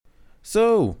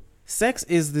So, sex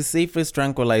is the safest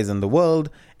tranquilizer in the world,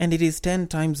 and it is 10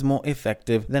 times more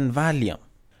effective than Valium.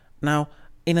 Now,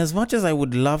 in as much as I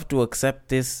would love to accept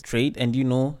this trait and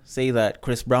say that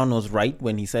Chris Brown was right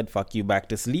when he said fuck you back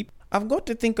to sleep, I've got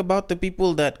to think about the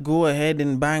people that go ahead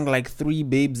and bang like 3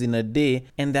 babes in a day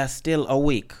and they're still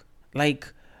awake.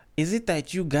 Like, is it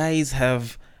that you guys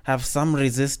have some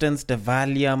resistance to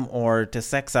Valium or to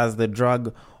sex as the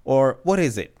drug, or what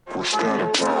is it?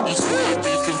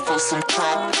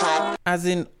 As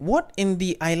in, what in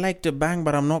the I like to bang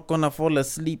but I'm not gonna fall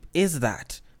asleep is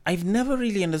that? I've never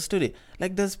really understood it.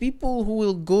 Like, there's people who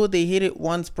will go, they hit it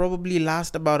once, probably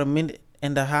last about a minute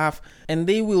and a half, and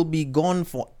they will be gone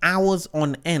for hours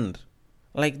on end.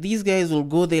 Like, these guys will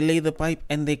go, they lay the pipe,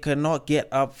 and they cannot get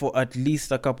up for at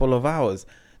least a couple of hours.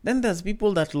 Then there's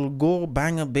people that will go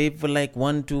bang a babe for like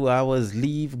 1-2 hours,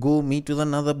 leave, go meet with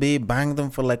another babe, bang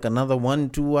them for like another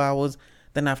 1-2 hours.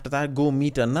 Then after that, go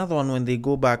meet another one when they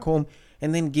go back home,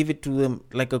 and then give it to them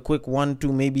like a quick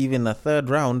 1-2, maybe even a third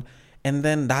round. And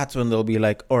then that's when they'll be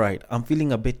like, all right, I'm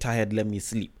feeling a bit tired, let me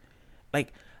sleep.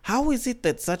 Like, how is it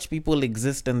that such people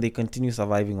exist and they continue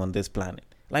surviving on this planet?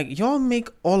 Like, y'all make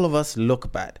all of us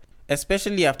look bad.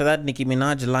 Especially after that Nicki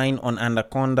Minaj line on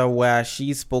Anaconda where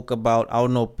she spoke about, I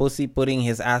don't know, pussy putting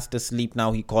his ass to sleep,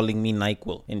 now he calling me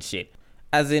NyQuil and shit.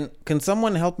 As in, can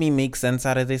someone help me make sense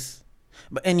out of this?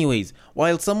 But anyways,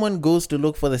 while someone goes to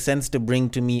look for the sense to bring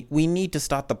to me, we need to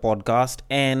start the podcast,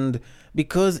 and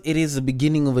because it is the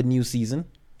beginning of a new season,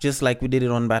 just like we did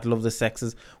it on Battle of the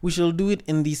Sexes, we shall do it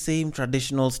in the same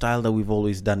traditional style that we've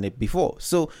always done it before.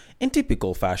 So, in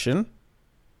typical fashion,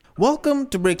 welcome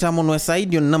to Break Time on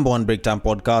Westside, your number one break time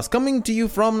podcast, coming to you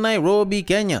from Nairobi,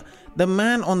 Kenya. The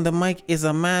man on the mic is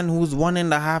a man whose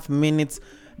 1.5 minutes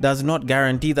does not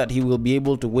guarantee that he will be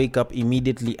able to wake up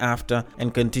immediately after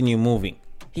and continue moving.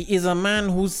 He is a man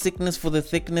whose sickness for the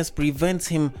thickness prevents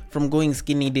him from going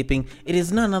skinny dipping. It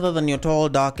is none other than your tall,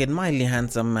 dark and mildly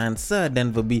handsome man, Sir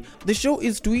Denver B. The show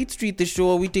is Tweet Street, the show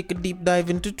where we take a deep dive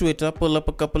into Twitter, pull up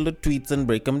a couple of tweets and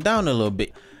break them down a little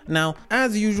bit. Now,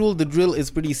 as usual, the drill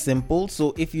is pretty simple,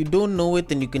 so if you don't know it,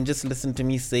 then you can just listen to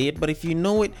me say it, but if you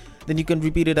know it, then you can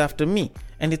repeat it after me.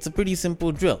 And it's a pretty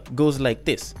simple drill. It goes like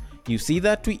this. You see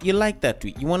that tweet, you like that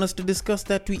tweet, you want us to discuss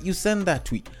that tweet, you send that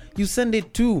tweet. You send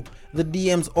it to the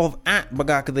DMs of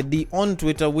 @BagakaTheD on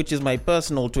Twitter, which is my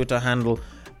personal Twitter handle,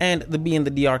 and the B in the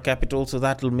DR capital, so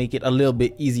that'll make it a little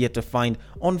bit easier to find.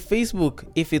 On Facebook,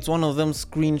 if it's one of them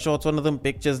screenshots, one of them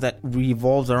pictures that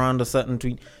revolves around a certain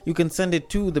tweet, you can send it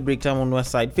to the Break Time on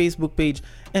Westside Facebook page,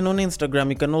 and on Instagram,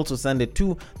 you can also send it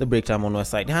to the Break Time on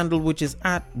Westside handle, which is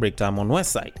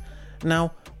 @BreakTimeOnWestside.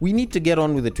 Now, we need to get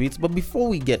on with the tweets, but before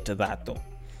we get to that though,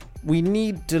 we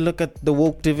need to look at the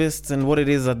wokeactivists and what it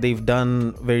is that they've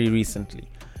done very recently.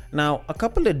 Now, a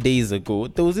couple of days ago,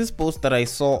 there was this post that I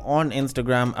saw on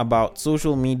Instagram about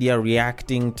social media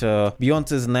reacting to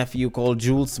Beyonce's nephew called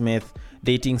Jules Smith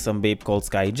dating some babe called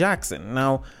Sky Jackson.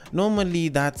 Now, normally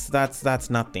that's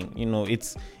nothing. You know,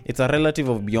 it's a relative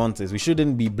of Beyonce's. We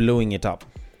shouldn't be blowing it up.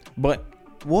 But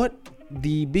what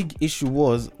the big issue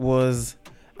was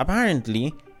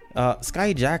apparently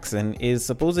Sky Jackson is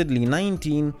supposedly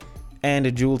 19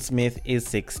 and Jules Smith is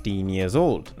 16 years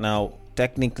old. Now,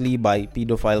 technically by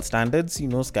pedophile standards,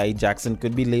 Sky Jackson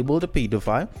could be labeled a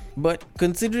pedophile. But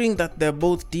considering that they're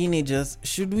both teenagers,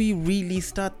 should we really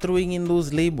start throwing in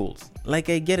those labels? Like,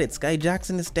 I get it, Sky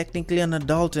Jackson is technically an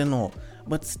adult and all,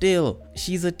 but still,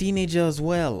 she's a teenager as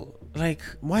well. Like,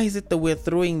 why is it that we're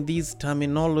throwing these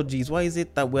terminologies? Why is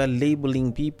it that we're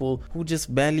labeling people who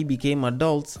just barely became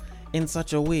adults in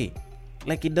such a way?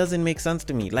 Like, it doesn't make sense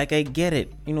to me. Like, I get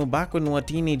it. Back when we were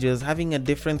teenagers, having a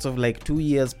difference of like 2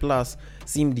 years plus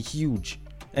seemed huge.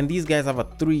 And these guys have a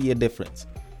 3-year difference.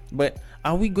 But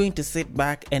are we going to sit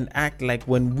back and act like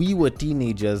when we were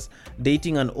teenagers,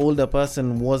 dating an older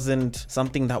person wasn't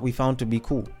something that we found to be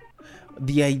cool?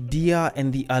 The idea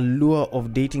and the allure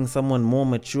of dating someone more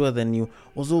mature than you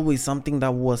was always something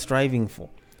that we were striving for.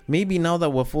 Maybe now that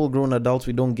we're full-grown adults,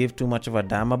 we don't give too much of a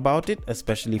damn about it,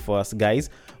 especially for us guys.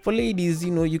 For ladies,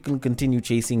 you can continue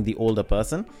chasing the older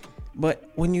person. But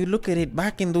when you look at it,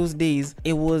 back in those days,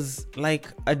 it was like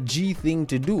a G thing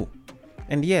to do.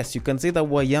 And yes, you can say that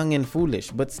we're young and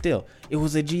foolish, but still, it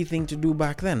was a G thing to do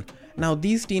back then. Now,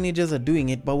 these teenagers are doing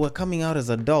it, but we're coming out as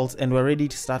adults and we're ready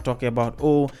to start talking about,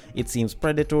 oh, it seems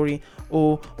predatory.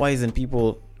 Oh, why isn't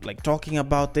people like talking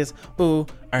about this? Oh,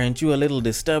 aren't you a little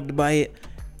disturbed by it?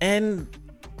 And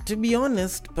to be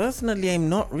honest, personally, I'm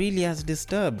not really as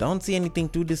disturbed. I don't see anything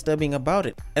too disturbing about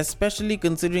it, especially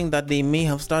considering that they may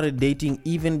have started dating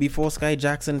even before Sky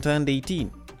Jackson turned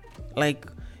 18. Like,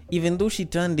 even though she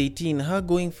turned 18, her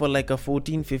going for like a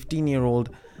 14, 15-year-old,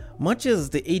 much as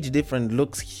the age difference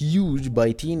looks huge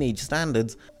by teenage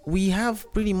standards, we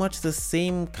have pretty much the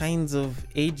same kinds of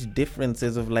age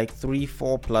differences of like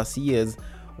 3-4 plus years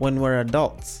when we're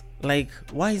adults. Like,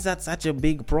 why is that such a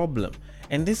big problem?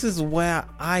 And this is where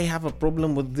I have a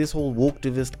problem with this whole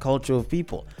woketivist culture of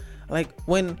people. Like,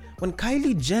 when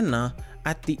Kylie Jenner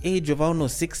at the age of, I don't know,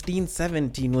 16,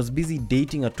 17 was busy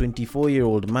dating a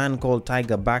 24-year-old man called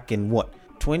Tyga back in what,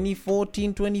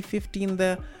 2014, 2015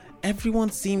 there, everyone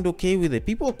seemed okay with it.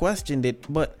 People questioned it,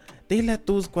 but they let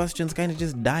those questions kind of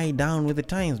just die down with the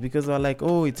times because they're like,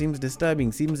 oh, it seems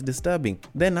disturbing.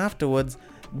 Then afterwards,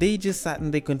 they just sat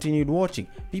and they continued watching.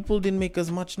 People didn't make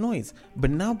as much noise.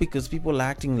 But now because people are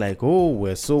acting like, oh,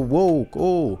 we're so woke,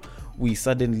 oh, we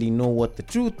suddenly know what the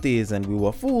truth is and we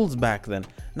were fools back then,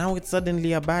 now it's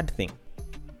suddenly a bad thing.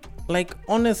 Like,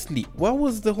 honestly, where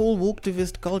was the whole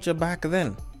woketivist culture back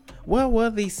then? Where were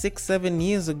they 6-7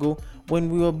 years ago when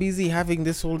we were busy having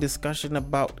this whole discussion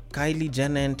about Kylie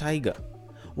Jenner and Tyga?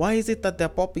 Why is it that they're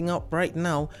popping up right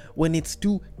now when it's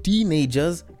two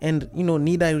teenagers, and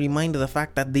need I remind the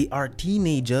fact that they are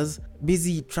teenagers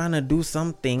busy trying to do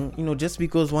something, just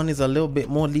because one is a little bit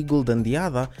more legal than the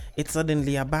other, it's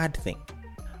suddenly a bad thing.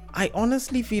 I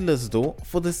honestly feel as though,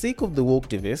 for the sake of the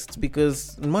woketivists,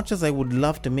 because much as I would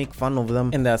love to make fun of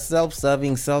them and their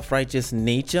self-serving, self-righteous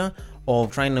nature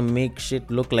of trying to make shit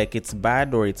look like it's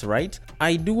bad or it's right,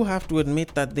 I do have to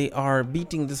admit that they are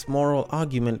beating this moral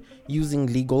argument using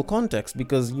legal context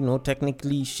because,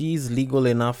 technically she's legal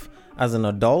enough as an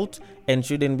adult and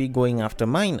shouldn't be going after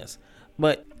minors.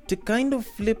 But to kind of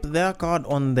flip their card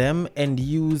on them and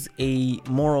use a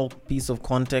moral piece of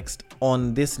context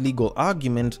on this legal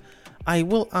argument, I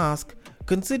will ask,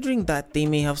 considering that they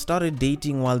may have started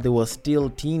dating while they were still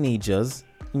teenagers,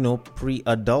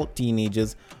 pre-adult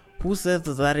teenagers, who says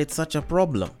that it's such a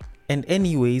problem? And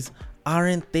anyways,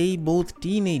 aren't they both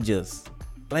teenagers?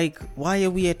 Like, why are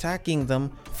we attacking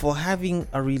them for having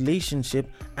a relationship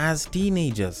as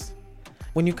teenagers?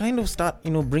 When you kind of start,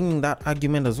 bringing that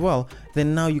argument as well,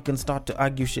 then now you can start to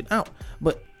argue shit out.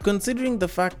 But considering the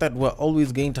fact that we're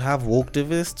always going to have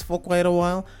woketivists for quite a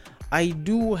while, I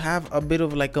do have a bit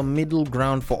of like a middle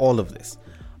ground for all of this.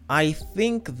 I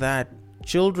think that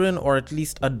children, or at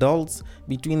least adults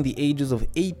between the ages of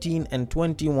 18 and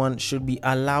 21, should be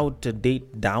allowed to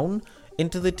date down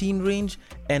into the teen range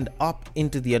and up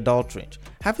into the adult range.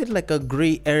 Have it like a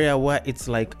gray area where it's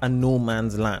like a no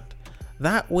man's land.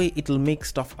 That way it'll make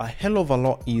stuff a hell of a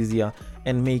lot easier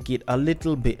and make it a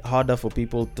little bit harder for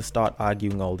people to start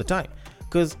arguing all the time.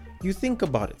 Because you think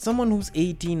about it, someone who's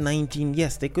 18, 19,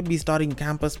 yes, they could be starting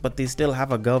campus, but they still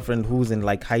have a girlfriend who's in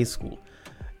like high school.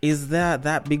 Is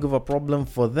that big of a problem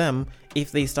for them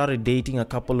if they started dating a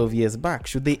couple of years back?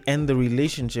 Should they end the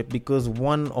relationship because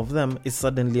one of them is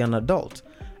suddenly an adult?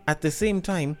 At the same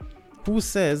time, who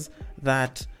says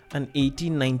that an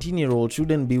 18, 19-year-old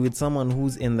shouldn't be with someone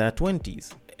who's in their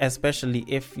 20s? Especially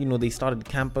if, they started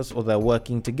campus or they're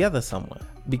working together somewhere.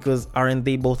 Because aren't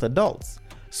they both adults?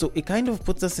 So it kind of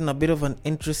puts us in a bit of an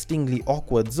interestingly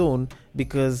awkward zone,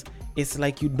 because it's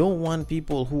like you don't want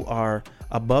people who are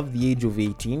above the age of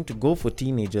 18 to go for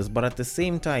teenagers, but at the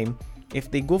same time,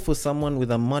 if they go for someone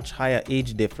with a much higher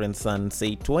age difference than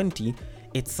say 20,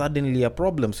 it's suddenly a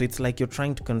problem. So it's like you're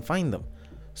trying to confine them.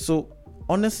 So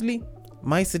honestly,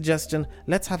 my suggestion,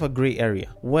 let's have a gray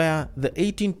area where the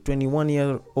 18 to 21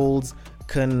 year olds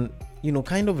can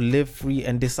kind of live free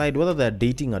and decide whether they're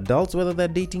dating adults, whether they're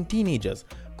dating teenagers.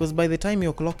 Because by the time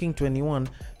you're clocking 21,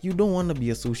 you don't want to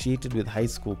be associated with high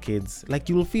school kids. Like,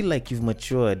 you'll feel like you've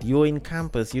matured. You're in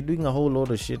campus. You're doing a whole lot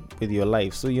of shit with your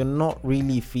life. So you're not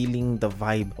really feeling the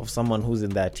vibe of someone who's in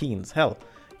their teens. Hell,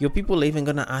 your people are even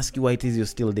going to ask you why it is you're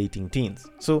still dating teens.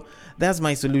 So that's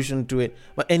my solution to it.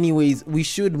 But anyways, we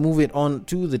should move it on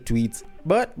to the tweets.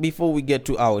 But before we get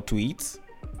to our tweets,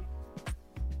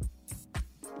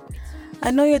 I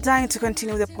know you're dying to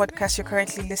continue the podcast you're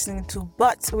currently listening to,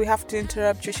 but we have to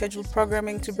interrupt your scheduled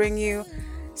programming to bring you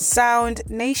Sound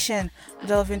Nation. We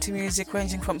delve into music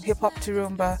ranging from hip-hop to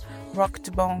rumba, rock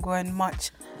to bongo, and much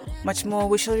more.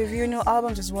 We shall review new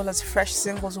albums as well as fresh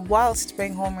singles whilst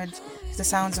paying homage to the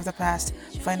sounds of the past.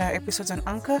 Find our episodes on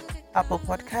Anchor, Apple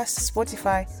Podcasts,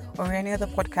 Spotify, or any other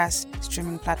podcast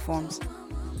streaming platforms.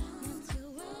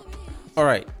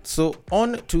 Alright, so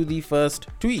on to the first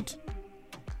tweet.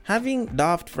 Having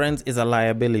daft friends is a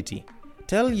liability.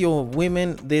 Tell your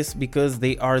women this because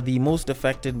they are the most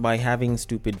affected by having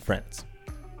stupid friends.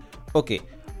 Okay,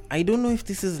 I don't know if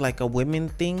this is like a women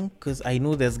thing, because I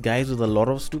know there's guys with a lot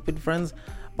of stupid friends,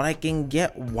 but I can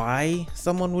get why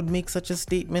someone would make such a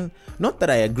statement. Not that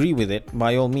I agree with it,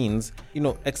 by all means,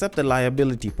 except the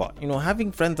liability part.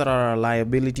 Having friends that are a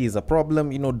liability is a problem.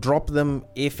 Drop them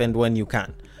if and when you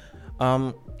can.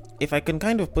 If I can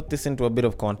kind of put this into a bit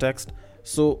of context,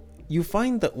 so you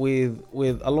find that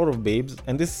with a lot of babes,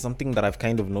 and this is something that I've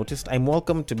kind of noticed, I'm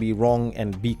welcome to be wrong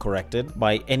and be corrected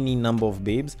by any number of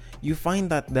babes. You find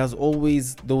that there's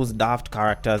always those daft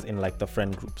characters in like the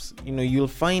friend groups. You'll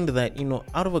find that,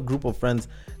 out of a group of friends,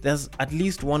 there's at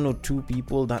least one or two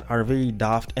people that are very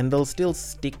daft, and they'll still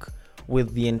stick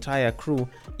with the entire crew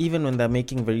even when they're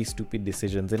making very stupid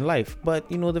decisions in life. But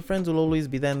the friends will always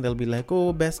be there, and they'll be like,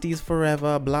 oh, besties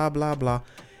forever, blah blah blah.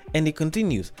 And it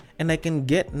continues. And I can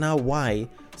get now why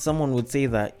someone would say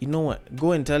that,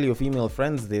 go and tell your female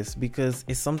friends this, because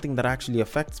it's something that actually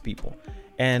affects people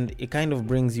and it kind of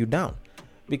brings you down.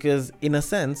 Because in a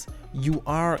sense, you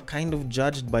are kind of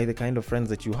judged by the kind of friends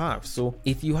that you have. So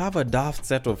if you have a daft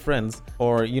set of friends,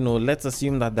 or, let's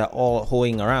assume that they're all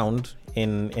hoeing around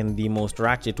in the most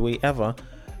ratchet way ever,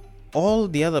 all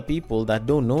the other people that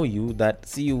don't know you, that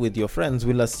see you with your friends,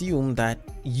 will assume that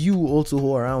you also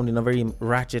go around in a very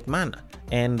ratchet manner,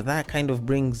 and that kind of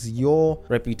brings your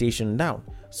reputation down.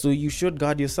 So you should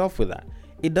guard yourself with that.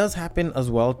 It does happen as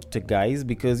well to guys,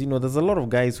 because there's a lot of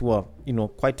guys who are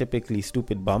quite typically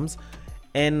stupid bums,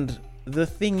 and the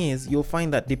thing is, you'll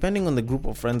find that depending on the group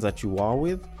of friends that you are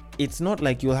with, it's not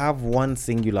like you'll have one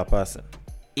singular person.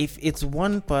 If it's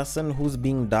one person who's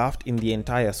being daft in the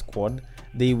entire squad,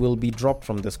 they will be dropped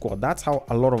from the squad. That's how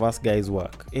a lot of us guys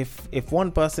work. If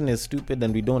one person is stupid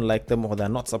and we don't like them, or they're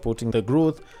not supporting the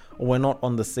growth, or we're not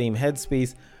on the same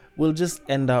headspace, we'll just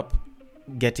end up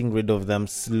getting rid of them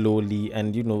slowly,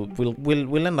 and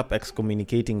we'll end up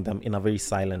excommunicating them in a very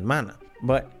silent manner.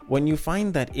 But when you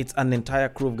find that it's an entire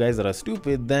crew of guys that are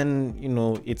stupid, then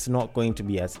it's not going to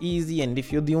be as easy, and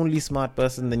if you're the only smart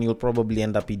person, then you'll probably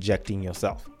end up ejecting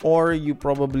yourself, or you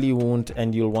probably won't,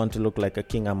 and you'll want to look like a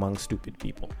king among stupid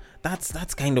people.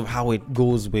 That's kind of how it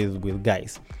goes with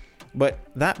guys. But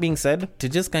that being said, to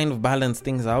just kind of balance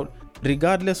things out,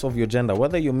 regardless of your gender,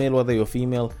 whether you're male, whether you're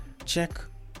female, check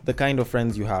the kind of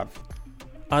friends you have.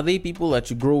 Are they people that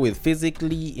you grow with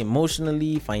physically,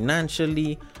 emotionally,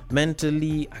 financially,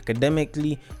 mentally,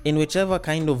 academically, in whichever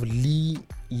kind of league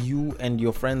you and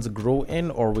your friends grow in,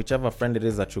 or whichever friend it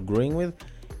is that you're growing with?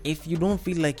 If you don't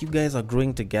feel like you guys are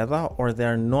growing together, or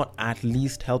they're not at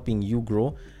least helping you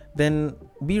grow, then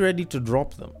be ready to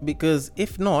drop them. Because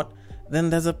if not, then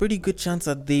there's a pretty good chance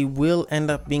that they will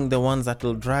end up being the ones that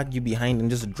will drag you behind and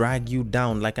just drag you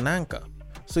down like an anchor.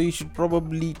 So you should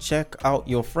probably check out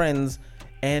your friends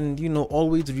and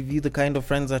always review the kind of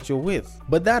friends that you're with.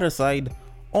 But that aside,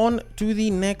 on to the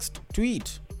next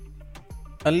tweet.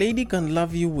 A lady can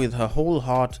love you with her whole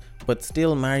heart but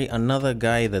still marry another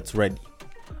guy that's ready.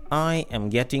 I am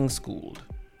getting schooled.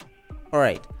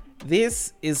 Alright,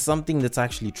 this is something that's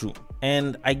actually true,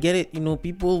 and I get it.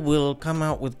 People will come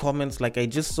out with comments like, I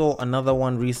just saw another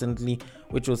one recently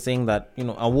which was saying that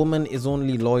a woman is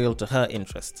only loyal to her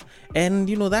interests, and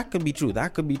that could be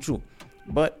true.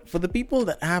 But for the people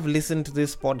that have listened to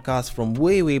this podcast from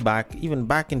way back, even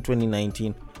back in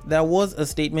 2019, there was a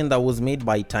statement that was made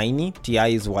by Tiny,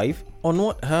 T.I.'s wife, on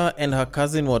what her and her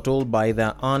cousin were told by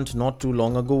their aunt not too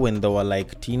long ago when they were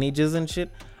like teenagers and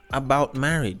shit about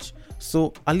marriage.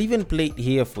 So I'll even play it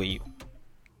here for you.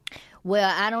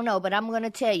 Well, I don't know, but I'm going to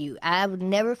tell you, I would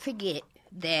never forget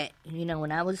that,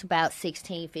 when I was about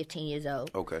 16, 15 years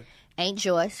old. Okay. Aunt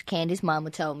Joyce, Candy's mama,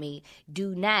 told me,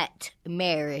 do not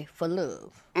marry for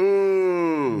love.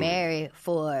 Marry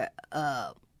for,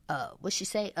 what'd she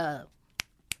say?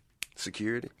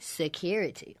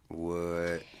 Security.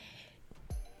 What?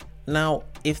 Now,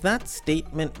 if that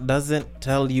statement doesn't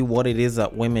tell you what it is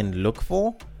that women look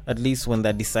for, at least when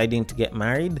they're deciding to get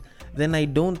married, then I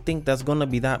don't think there's gonna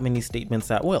be that many statements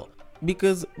that will.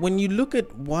 Because when you look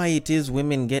at why it is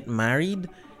women get married,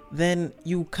 then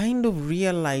you kind of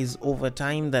realize over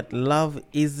time that love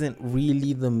isn't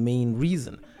really the main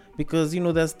reason. Because,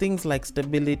 there's things like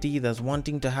stability, there's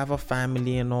wanting to have a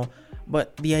family and all,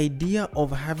 but the idea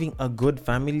of having a good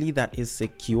family that is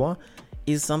secure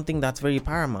is something that's very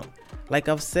paramount. Like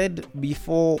I've said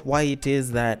before, why it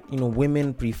is that,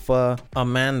 women prefer a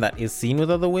man that is seen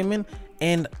with other women.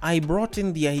 And I brought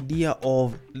in the idea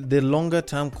of the longer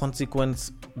term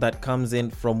consequence that comes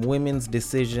in from women's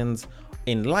decisions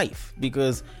in life.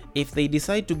 Because if they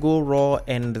decide to go raw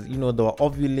and, they're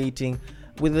ovulating,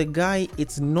 with a guy,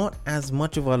 it's not as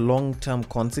much of a long-term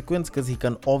consequence because he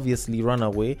can obviously run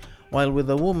away. While with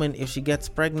a woman, if she gets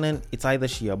pregnant, it's either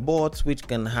she aborts, which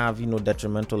can have,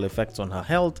 detrimental effects on her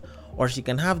health, or she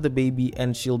can have the baby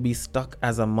and she'll be stuck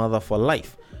as a mother for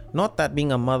life. Not that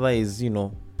being a mother is,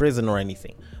 prison or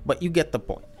anything, but you get the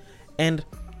point. And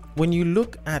when you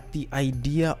look at the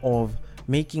idea of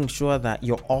making sure that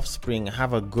your offspring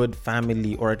have a good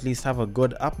family or at least have a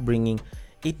good upbringing,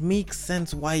 it makes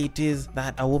sense why it is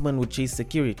that a woman would chase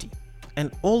security.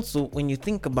 And also, when you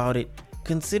think about it,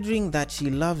 considering that she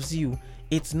loves you,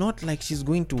 it's not like she's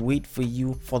going to wait for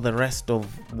you for the rest of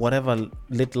whatever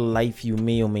little life you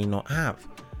may or may not have.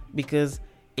 Because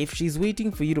if she's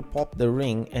waiting for you to pop the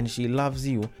ring and she loves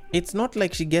you, it's not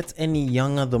like she gets any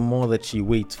younger the more that she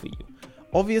waits for you.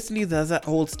 Obviously, there's that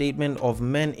whole statement of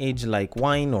men age like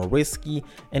wine or whiskey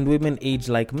and women age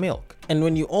like milk. And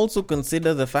when you also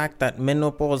consider the fact that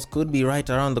menopause could be right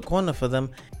around the corner for them,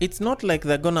 it's not like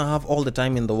they're gonna have all the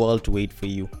time in the world to wait for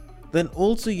you. Then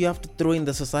also you have to throw in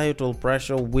the societal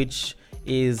pressure, which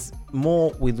is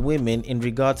more with women in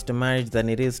regards to marriage than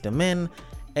it is to men.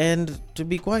 And to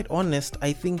be quite honest,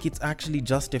 I think it's actually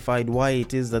justified why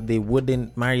it is that they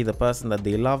wouldn't marry the person that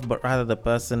they love, but rather the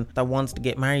person that wants to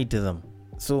get married to them.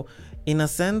 So in a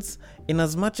sense, in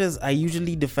as much as I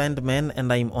usually defend men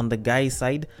and I'm on the guy's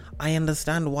side, I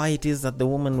understand why it is that the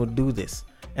woman would do this.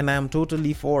 And I am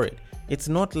totally for it. It's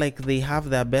not like they have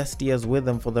their best years with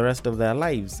them for the rest of their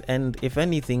lives. And if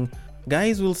anything,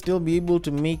 guys will still be able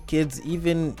to make kids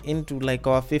even into like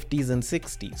our 50s and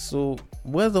 60s. So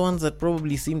we're the ones that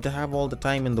probably seem to have all the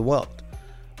time in the world.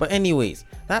 But anyways,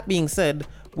 that being said,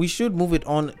 we should move it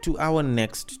on to our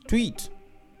next tweet.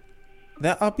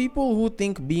 There are people who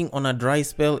think being on a dry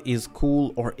spell is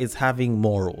cool or is having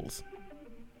morals.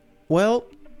 Well,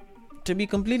 to be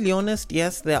completely honest,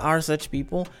 yes, there are such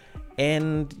people.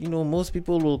 And, most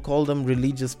people will call them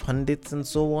religious pundits and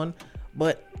so on.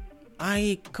 But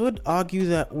I could argue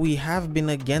that we have been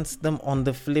against them on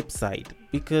the flip side.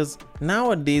 Because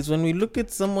nowadays, when we look at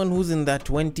someone who's in their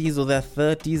 20s or their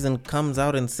 30s and comes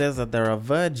out and says that they're a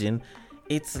virgin,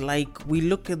 it's like we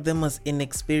look at them as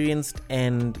inexperienced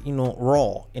and,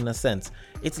 raw in a sense.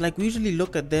 It's like we usually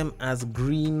look at them as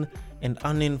green and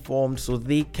uninformed, so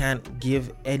they can't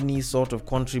give any sort of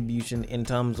contribution in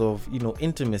terms of,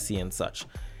 intimacy and such.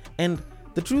 And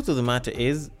the truth of the matter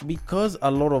is, because a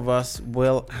lot of us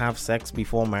will have sex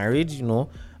before marriage,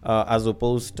 as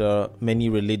opposed to many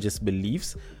religious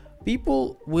beliefs,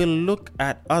 people will look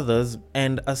at others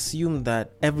and assume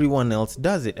that everyone else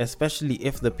does it, especially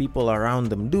if the people around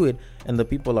them do it and the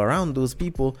people around those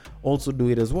people also do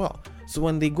it as well. So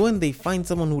when they go and they find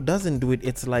someone who doesn't do it,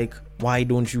 it's like, why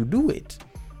don't you do it?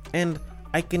 And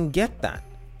I can get that.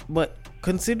 But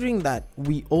considering that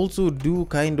we also do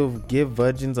kind of give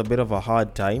virgins a bit of a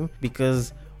hard time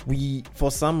because we,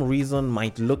 for some reason,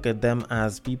 might look at them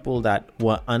as people that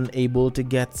were unable to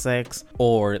get sex,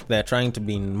 or they're trying to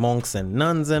be monks and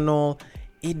nuns and all,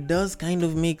 it does kind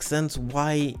of make sense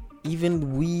why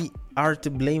even we are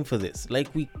to blame for this.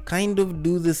 Like, we kind of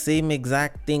do the same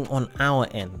exact thing on our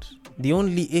end. The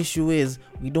only issue is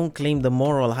we don't claim the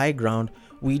moral high ground.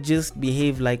 We just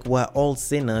behave like we're all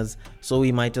sinners, so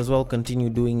we might as well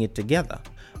continue doing it together.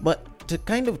 But to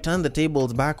kind of turn the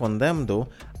tables back on them though,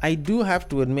 I do have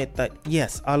to admit that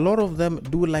yes, a lot of them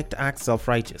do like to act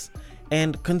self-righteous.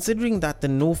 And considering that the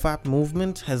NoFap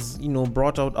movement has,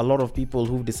 brought out a lot of people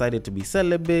who've decided to be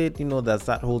celibate, there's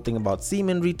that whole thing about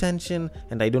semen retention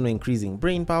and increasing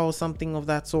brain power, something of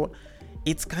that sort.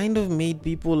 It's kind of made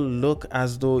people look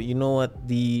as though,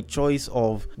 the choice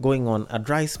of going on a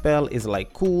dry spell is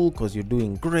like cool because you're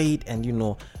doing great, and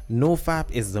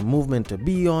NoFap is the movement to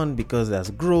be on because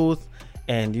there's growth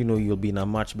and you'll be in a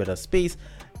much better space.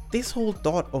 This whole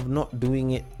thought of not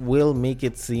doing it will make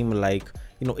it seem like,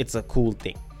 it's a cool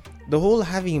thing. The whole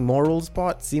having morals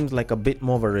part seems like a bit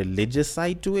more of a religious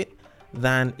side to it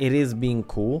than it is being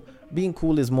cool. Being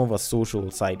cool is more of a social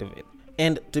side of it.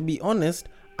 And to be honest,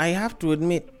 I have to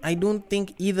admit, I don't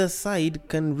think either side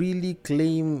can really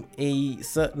claim a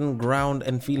certain ground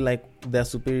and feel like they're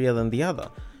superior than the other.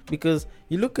 Because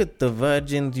you look at the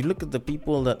virgins, you look at the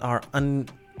people that are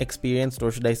unexperienced,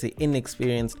 or should I say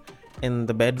inexperienced, in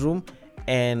the bedroom,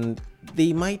 and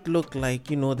they might look like,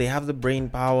 they have the brain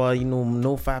power,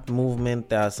 NoFap movement,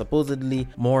 they're supposedly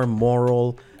more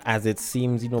moral, as it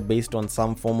seems, based on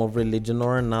some form of religion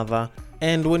or another.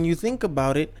 And when you think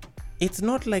about it, it's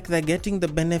not like they're getting the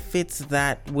benefits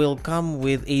that will come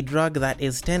with a drug that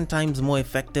is 10 times more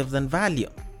effective than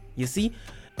Valium, you see?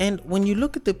 And when you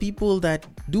look at the people that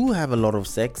do have a lot of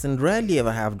sex and rarely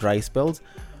ever have dry spells,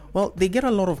 well, they get a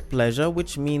lot of pleasure,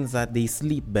 which means that they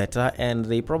sleep better and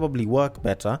they probably work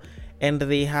better. and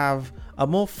they have a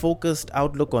more focused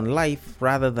outlook on life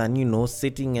rather than,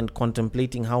 sitting and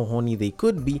contemplating how horny they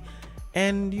could be.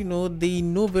 And, they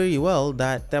know very well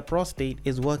that their prostate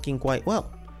is working quite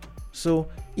well. So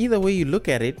either way you look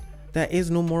at it, there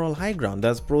is no moral high ground.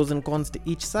 There's pros and cons to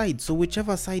each side. So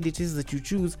whichever side it is that you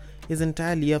choose is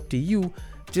entirely up to you.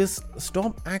 Just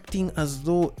stop acting as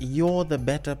though you're the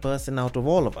better person out of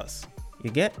all of us. You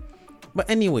get? But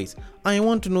anyways, I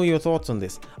want to know your thoughts on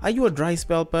this. Are you a dry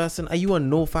spell person? Are you a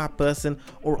no-fap person?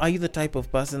 Or are you the type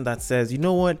of person that says, you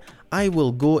know what? I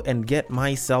will go and get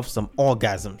myself some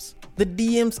orgasms. The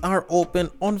DMs are open.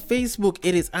 On Facebook,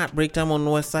 it is at Breaktime on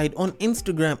Westside. On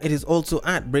Instagram, it is also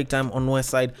at Breaktime on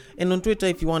Westside. And on Twitter,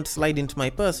 if you want to slide into my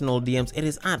personal DMs, it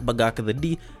is at Bagaka the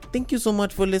D. Thank you so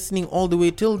much for listening all the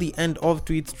way till the end of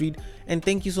Tweet Street. And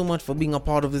thank you so much for being a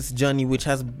part of this journey, which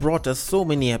has brought us so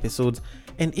many episodes.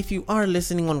 And if you are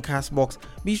listening on Castbox,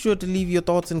 be sure to leave your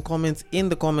thoughts and comments in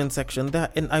the comment section there,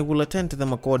 and I will attend to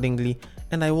them accordingly.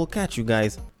 And I will catch you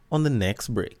guys on the next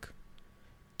break.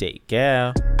 Take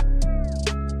care.